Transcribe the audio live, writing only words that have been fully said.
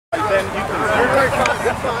can. You're very fine.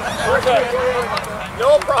 Good fun.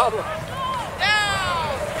 No problem.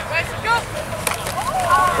 Down. Let's go.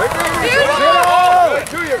 Right there.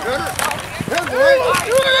 To you, Gunner.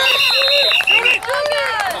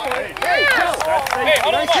 Hey, Joe.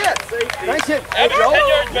 Nice hit. Nice hit. Hey, Joe.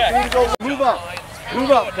 You need to go move up.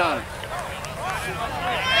 Move up, Connor.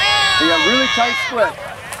 You got really tight split.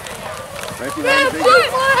 Right behind the big one.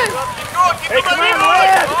 Hey, come on,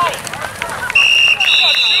 Ryan.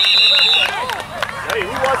 Hey, who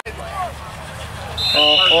was it?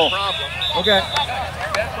 Oh. Okay.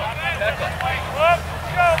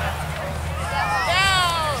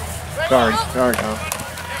 Sorry, Tom.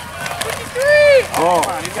 Oh,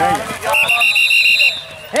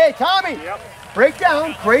 hey, Tommy. Yep. Break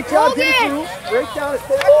down. Great job getting through. Break down.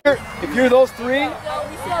 If you're those three,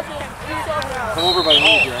 come over by the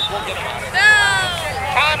knee here.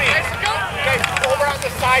 Tommy, okay, over on the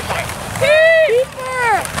sideline.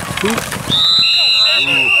 keeper.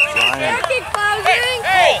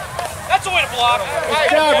 Hey, that's a way to block. Good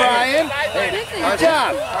job, Ryan. Hey, good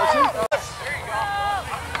job.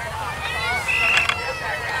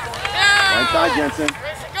 Right side, Jensen.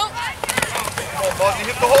 Go. Come on, Buzzy,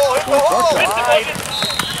 hit the hole, hit the hole.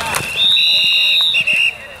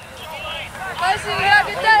 Buzzy, we gotta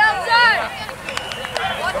get that outside.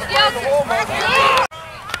 Watch the outside.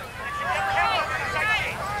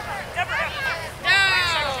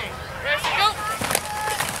 Down. Let's go.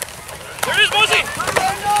 There it is, Buzzy.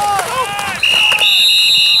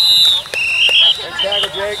 Nice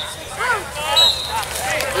tackle, Jake.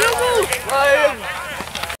 Ryan.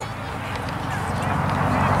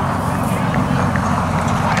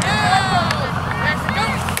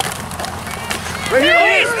 Right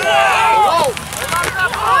here. Wow.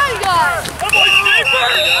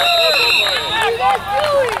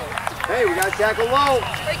 Hey, we got to tackle low.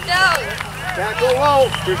 Break down. Tackle low.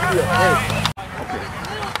 Here's the deal. Hey. Okay.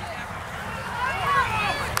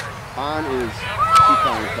 On is two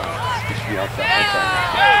counters on. It should be outside.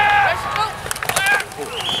 Let's go.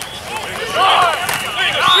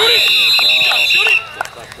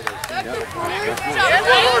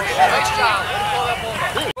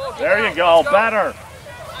 There you go, better.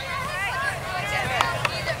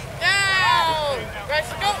 Down.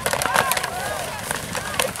 Let's go.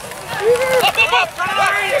 Up.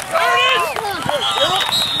 There it is.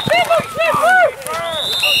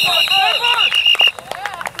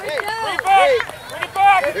 Hey, Bring it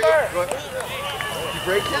back. you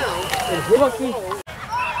break down and hit us.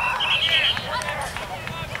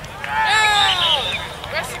 Down.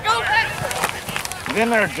 Let's go. Get in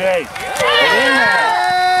there, Jay. Get in there.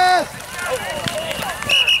 Yes!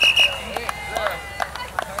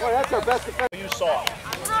 Boy, that's our best defense. You saw it.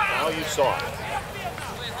 Now you saw it.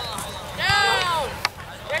 Down.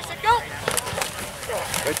 Let's go.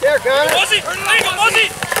 Right there, Connor. Buzzy! Buzzy!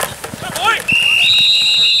 Good boy!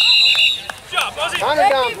 Good job, Buzzy! Connor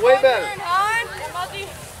down's way better.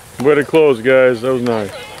 Way to close, guys. That was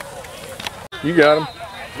nice. You got him.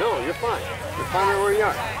 No, you're fine. You're fine right where you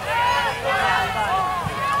are.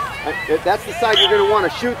 That's the side you're going to want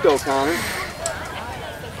to shoot, though, Connor.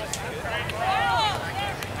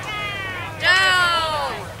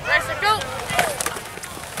 Down. Let's go.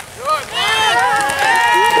 Good.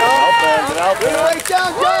 Get out there. Right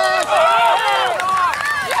down, Josh!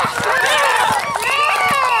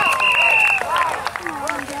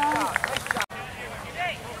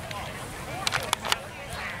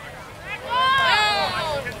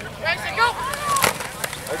 Let's go.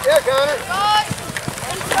 Right there, Connor.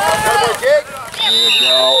 Good, Jake. There you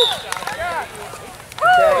go.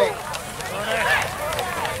 Okay.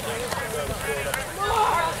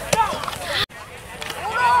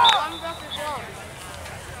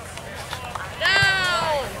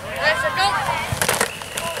 Down. Let's go.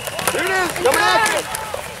 Here it is. Coming at you.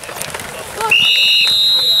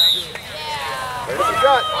 There's the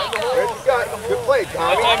gut. There's the gut. Good play,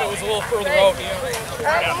 Tommy. That time it was a little further out.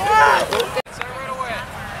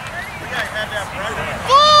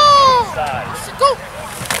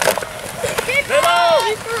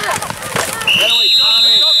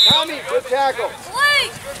 Tommy, good tackle.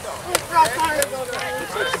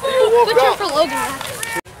 Good job for Logan.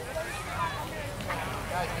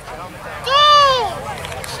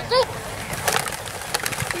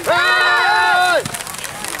 Hey!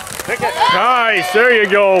 Nice. There you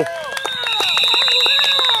go.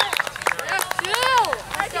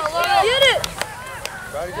 Get it.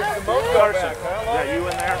 Try to get the most Carson. Yeah, you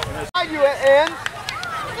in there? you and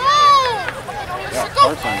Yeah,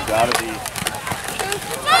 Carson's got to be.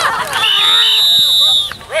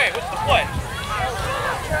 Ray, what's the play?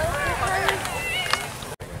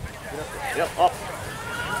 Yep, up.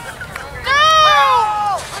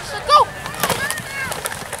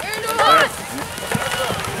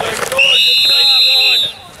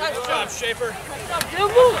 Black,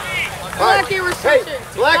 hey,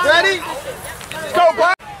 Black, ready? Let's go,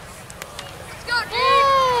 Black. Let's go,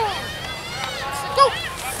 dude. Let's go.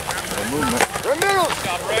 Right middle.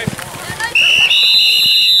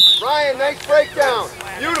 Ryan, nice breakdown.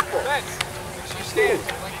 Beautiful. You stand.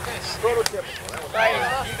 Prototype.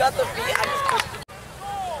 Ryan, you got the beat. I just pushed it.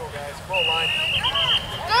 Go, guys. Full line.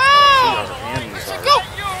 Go.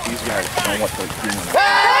 These guys know what they're doing.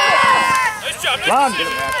 Nice job. Ron, get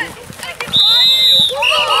him, Matthew.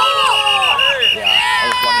 Yeah, I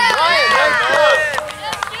was Ryan, nice job.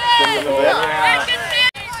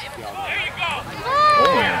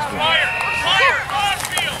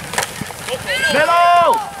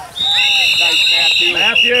 Middle! Nice, Matthew.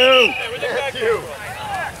 Matthew!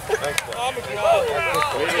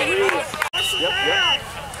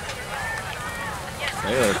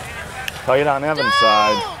 Tight on Evan's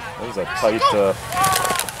side. That was a tight.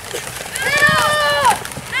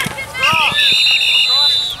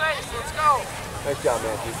 Nice job,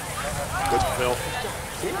 Matthew. Good Phil.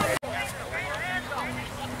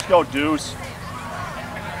 Let's go, Deuce.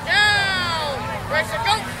 Down. Racer,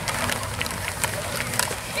 go.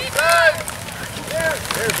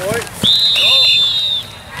 There, boy.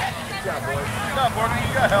 Good job, boy. Good job, Morgan. You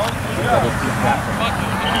got help. Good job.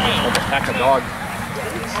 Like a pack of dogs.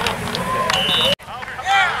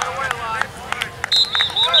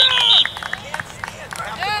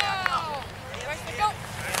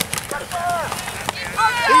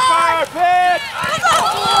 Keeper, pitch!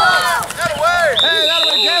 That away! Hey, that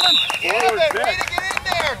away, Kevin! Kevin, way to get in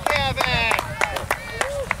there, Kevin!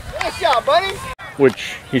 Nice job, buddy!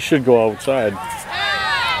 Which he should go outside.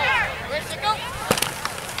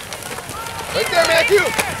 Right there, Matthew!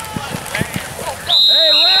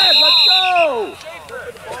 Hey, Red, let's go!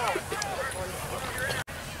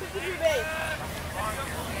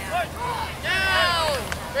 Down.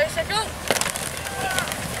 Racer, go.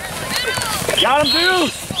 Got him,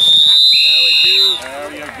 Deuce!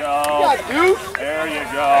 There you go. Got Deuce! There you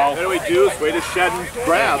go. There we Deuce. Way to shed and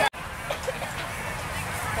grab.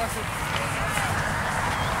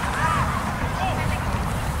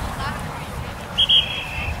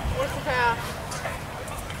 What's the pass?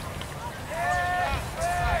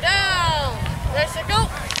 Down. Racer, go.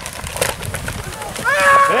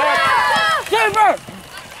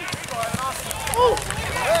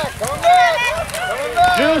 Yeah, come back! Come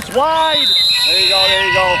back! Deuce wide. There you go, there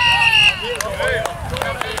you go.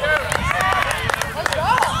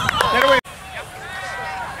 Get away!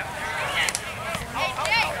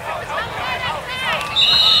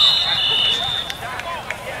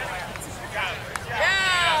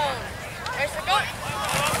 Down. Racer, go.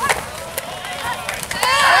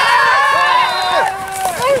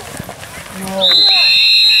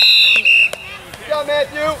 Good job,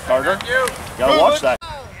 Matthew! Carter, gotta watch that.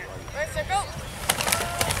 Racer, go.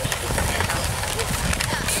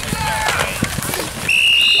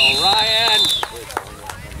 Go, Ryan.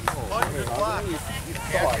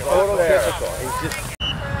 Total typical.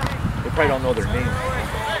 They probably don't know their name.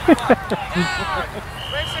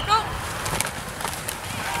 Racer, go.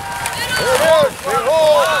 There it is! Big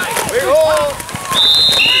hole! Big hole!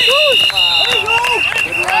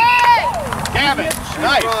 Good run. Gavin,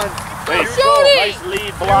 nice. Run. Nice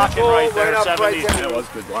lead blocking right there, Right up, right 72. there. That was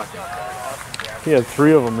good blocking. He had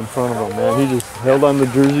 3 of them in front of him, man. He just held on the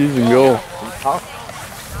jerseys and go.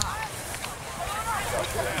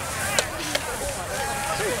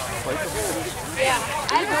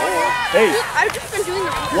 Hey, I've just been doing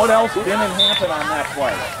that. what else didn't happen on that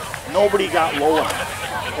play? Nobody got low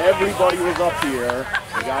enough. Everybody was up here.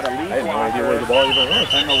 They got a lead. I had no idea where the ball even was.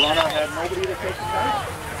 And the runner had nobody to take him down.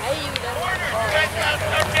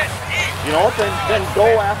 You know, then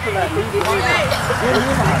go after that lead.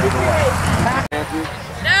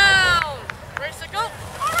 Down. Racer, go.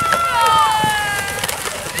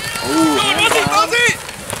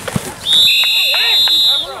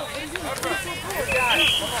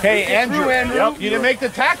 Hey, Andrew, Andrew. you didn't make the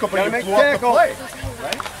tackle, but you make blew the up the tackle. play.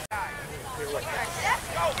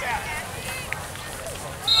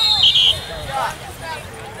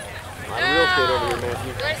 Real estate over here,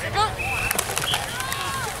 Matthew. Racer, go.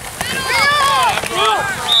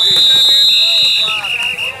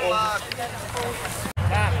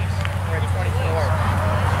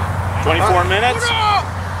 24 minutes?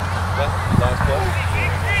 Last play.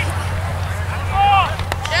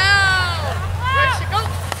 Down. Racer, go.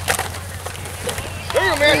 There you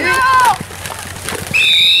go, Matthew.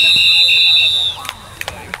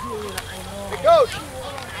 Hey, coach.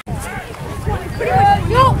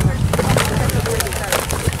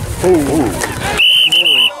 Go.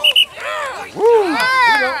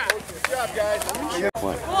 Good job, guys.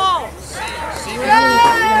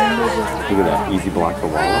 at that. Easy block for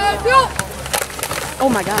Wallace. Oh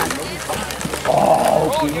my God.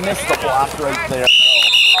 Oh, he missed the block right there.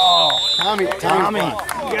 Oh, Tommy.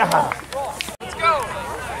 yeah. Let's go.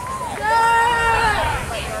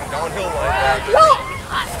 Downhill like that.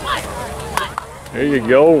 There you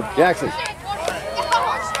go. Jackson.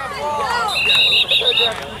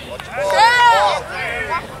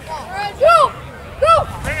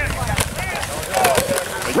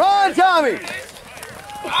 Run, Tommy!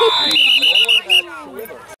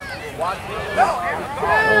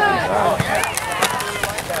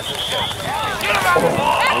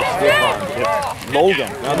 Logan.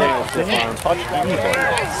 Now they don't touch anybody.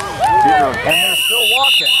 And they're still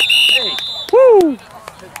walking. Hey. Woo!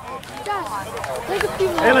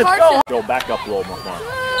 And let's go. Go back up a little bit more.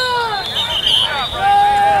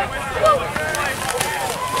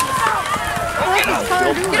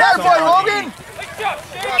 That boy, Logan!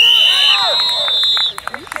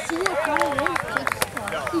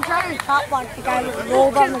 He tried to top block the guy that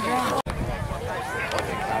rolled on the ground.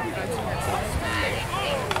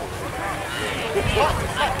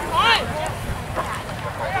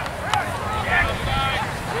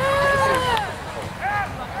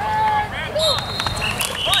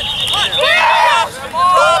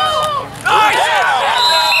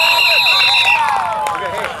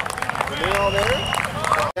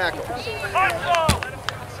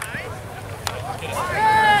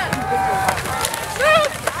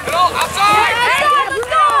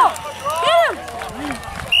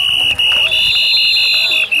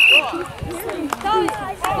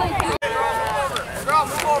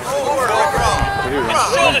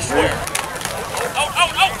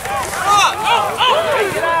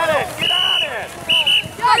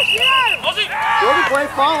 Broken play,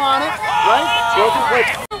 fall on it, right? Broken play.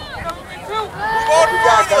 Move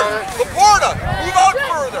out further. Laporta, move out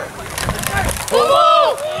further.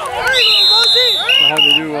 How to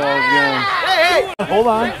do all again. Hey! Hold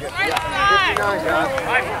on. 59, guys.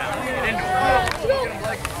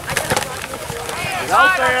 Get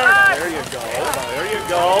out there. There you go. There you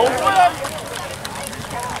go.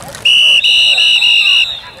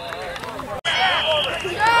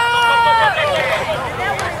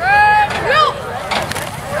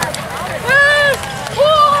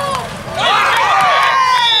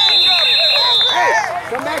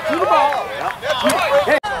 Come back to the ball.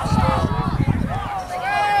 Hey.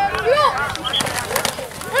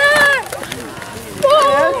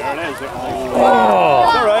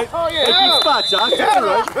 All right. Oh, yeah. Good spot, Josh. That's all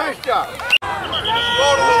right. Nice job.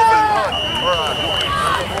 Float a little bit, hon.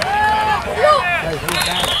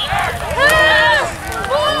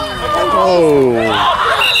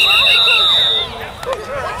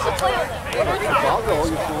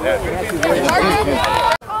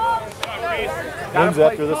 When's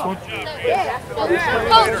after this one?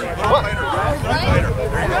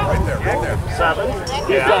 Right there. 7.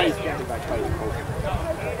 Yeah.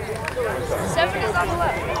 7 is on the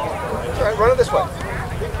left. That's all right. Run it this way. Come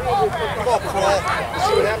on, Paul. Let's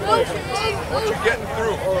see what happens. What you getting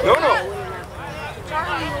through? No.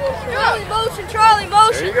 Charlie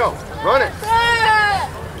motion. There you go. Run it.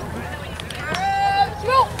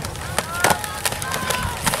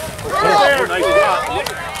 There. Nice job.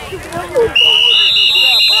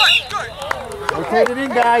 Rotate it in,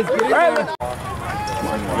 guys. Get in there.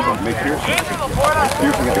 Make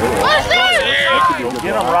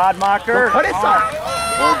Get him, Rodmacher. Cut it, son.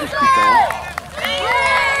 Just keep going.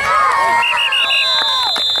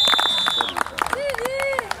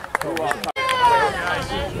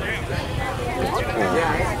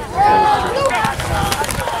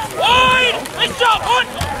 Nice job, Hunt.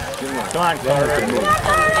 Come on,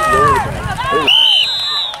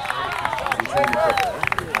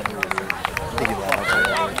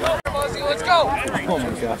 Let's go. Oh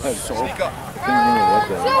my God. Sneak up.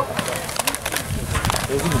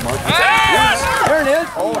 There it is.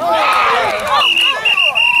 Oh,